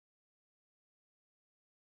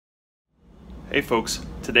Hey folks,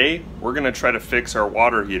 today we're going to try to fix our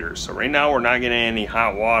water heater. So right now we're not getting any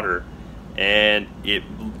hot water, and it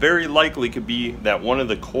very likely could be that one of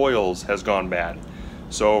the coils has gone bad.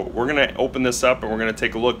 So we're going to open this up and we're going to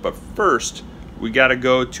take a look, but first we got to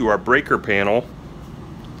go to our breaker panel,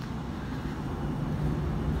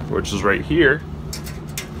 which is right here,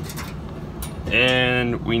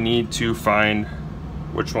 and we need to find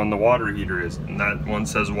which one the water heater is. And that one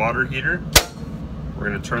says water heater. We're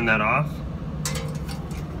going to turn that off.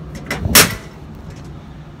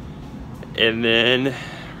 And then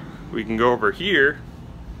we can go over here,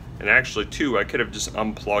 and actually too, I could have just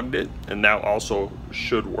unplugged it and that also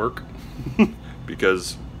should work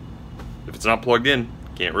because if it's not plugged in,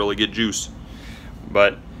 can't really get juice.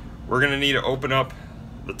 But we're gonna need to open up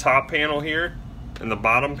the top panel here and the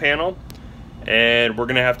bottom panel, and we're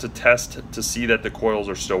gonna have to test to see that the coils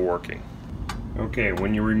are still working. Okay,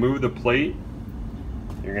 when you remove the plate,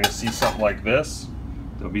 you're gonna see something like this.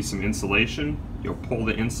 There'll be some insulation. You'll pull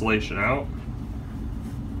the insulation out,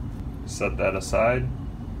 set that aside,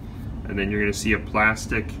 and then you're going to see a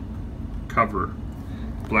plastic cover.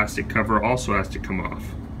 Plastic cover also has to come off.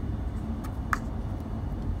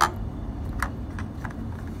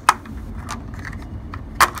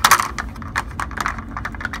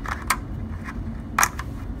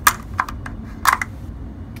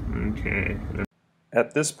 Okay.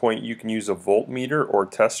 At this point, you can use a voltmeter or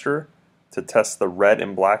tester to test the red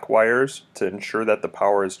and black wires to ensure that the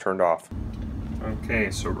power is turned off. Okay,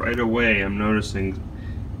 so right away I'm noticing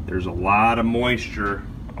there's a lot of moisture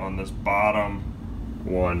on this bottom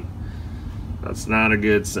one. That's not a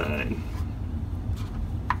good sign.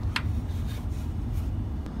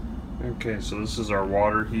 Okay, so this is our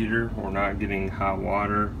water heater. We're not getting hot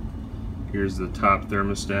water. Here's the top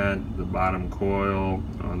thermostat, the bottom coil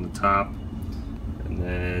on the top, and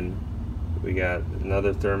then we got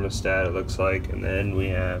another thermostat, it looks like, and then we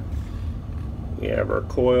have our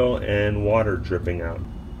coil and water dripping out.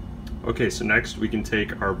 Okay, so next we can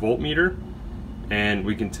take our voltmeter and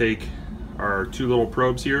we can take our two little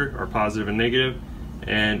probes here, our positive and negative,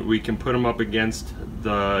 and we can put them up against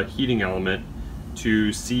the heating element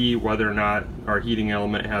to see whether or not our heating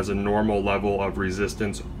element has a normal level of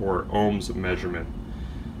resistance or ohms measurement.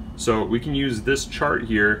 So we can use this chart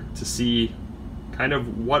here to see kind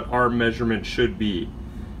of what our measurement should be.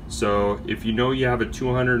 So if you know you have a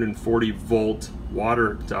 240 volt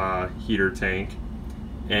water heater tank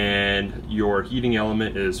and your heating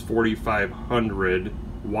element is 4,500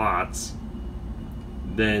 watts,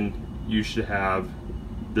 then you should have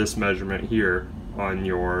this measurement here on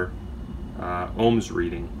your ohms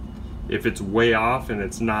reading. If it's way off and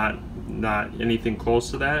it's not anything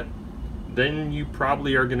close to that, then you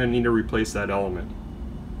probably are going to need to replace that element.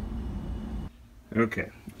 Okay,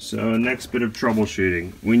 so next bit of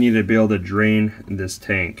troubleshooting. We need to be able to drain this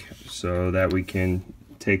tank so that we can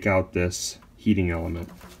take out this heating element.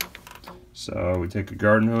 So we take a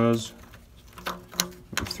garden hose,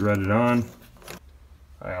 we thread it on.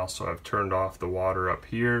 I also have turned off the water up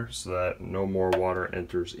here so that no more water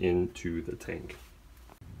enters into the tank.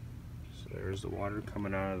 So there's the water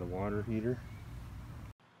coming out of the water heater.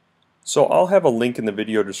 So I'll have a link in the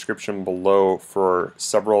video description below for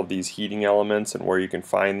several of these heating elements and where you can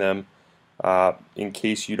find them in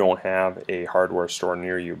case you don't have a hardware store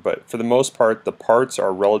near you. But for the most part, the parts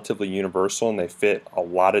are relatively universal and they fit a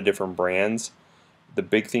lot of different brands. The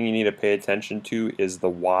big thing you need to pay attention to is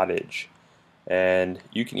the wattage. And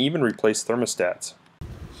you can even replace thermostats.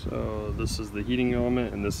 So this is the heating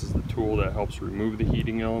element and this is the tool that helps remove the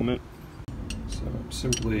heating element. So I'm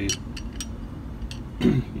simply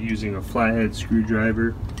using a flathead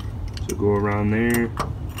screwdriver, so go around there,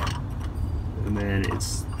 and then it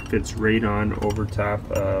fits right on over top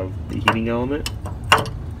of the heating element,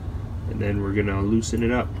 and then we're gonna loosen it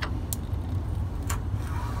up.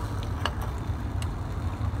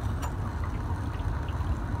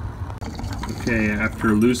 Okay,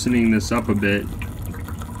 after loosening this up a bit,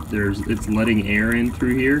 it's letting air in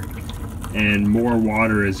through here, and more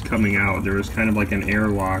water is coming out. There was kind of like an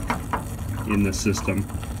airlock in the system.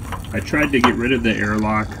 I tried to get rid of the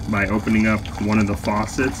airlock by opening up one of the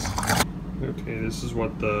faucets. Okay, this is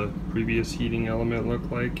what the previous heating element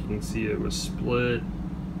looked like. You can see it was split.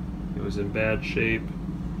 It was in bad shape.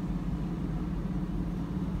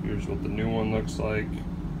 Here's what the new one looks like.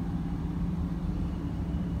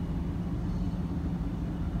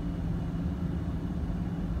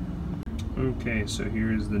 Okay, so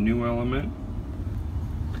here's the new element.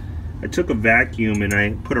 I took a vacuum and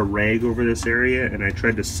I put a rag over this area and I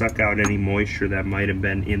tried to suck out any moisture that might have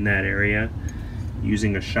been in that area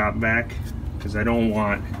using a shop vac, because I don't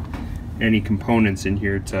want any components in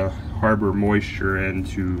here to harbor moisture and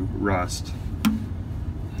to rust.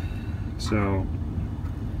 So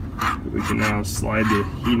we can now slide the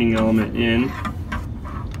heating element in,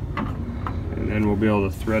 and then we'll be able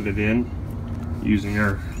to thread it in using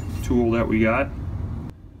our tool that we got.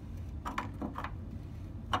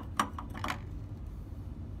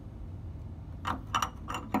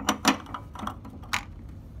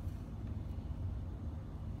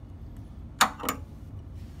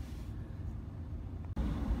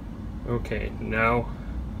 Okay, now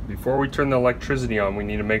before we turn the electricity on, we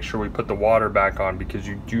need to make sure we put the water back on, because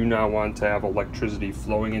you do not want to have electricity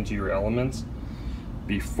flowing into your elements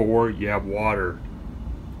before you have water,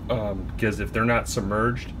 because if they're not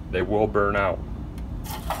submerged, they will burn out.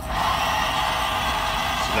 So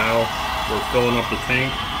now we're filling up the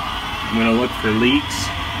tank. I'm going to look for leaks.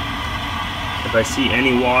 If I see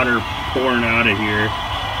any water pouring out of here,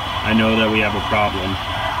 I know that we have a problem.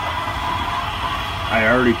 I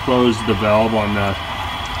already closed the valve on the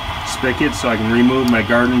spigot so I can remove my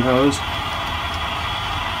garden hose.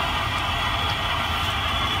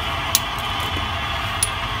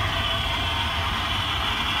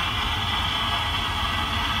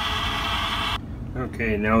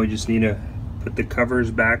 Okay, now we just need to put the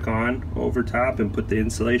covers back on over top and put the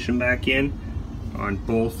insulation back in on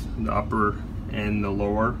both the upper and the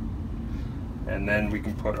lower, and then we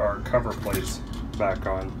can put our cover plates back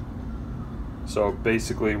on. So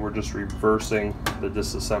basically we're just reversing the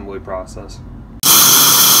disassembly process. And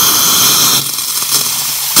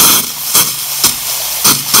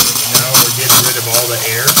now we're getting rid of all the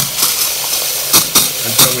air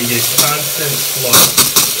until we get constant flow.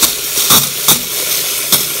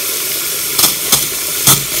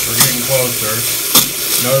 We're getting closer.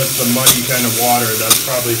 Notice the muddy kind of water, that's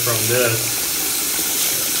probably from this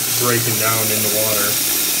breaking down in the water.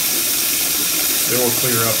 It will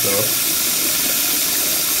clear up though.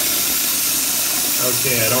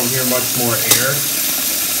 Okay, I don't hear much more air,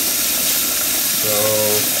 so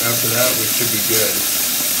after that we should be good.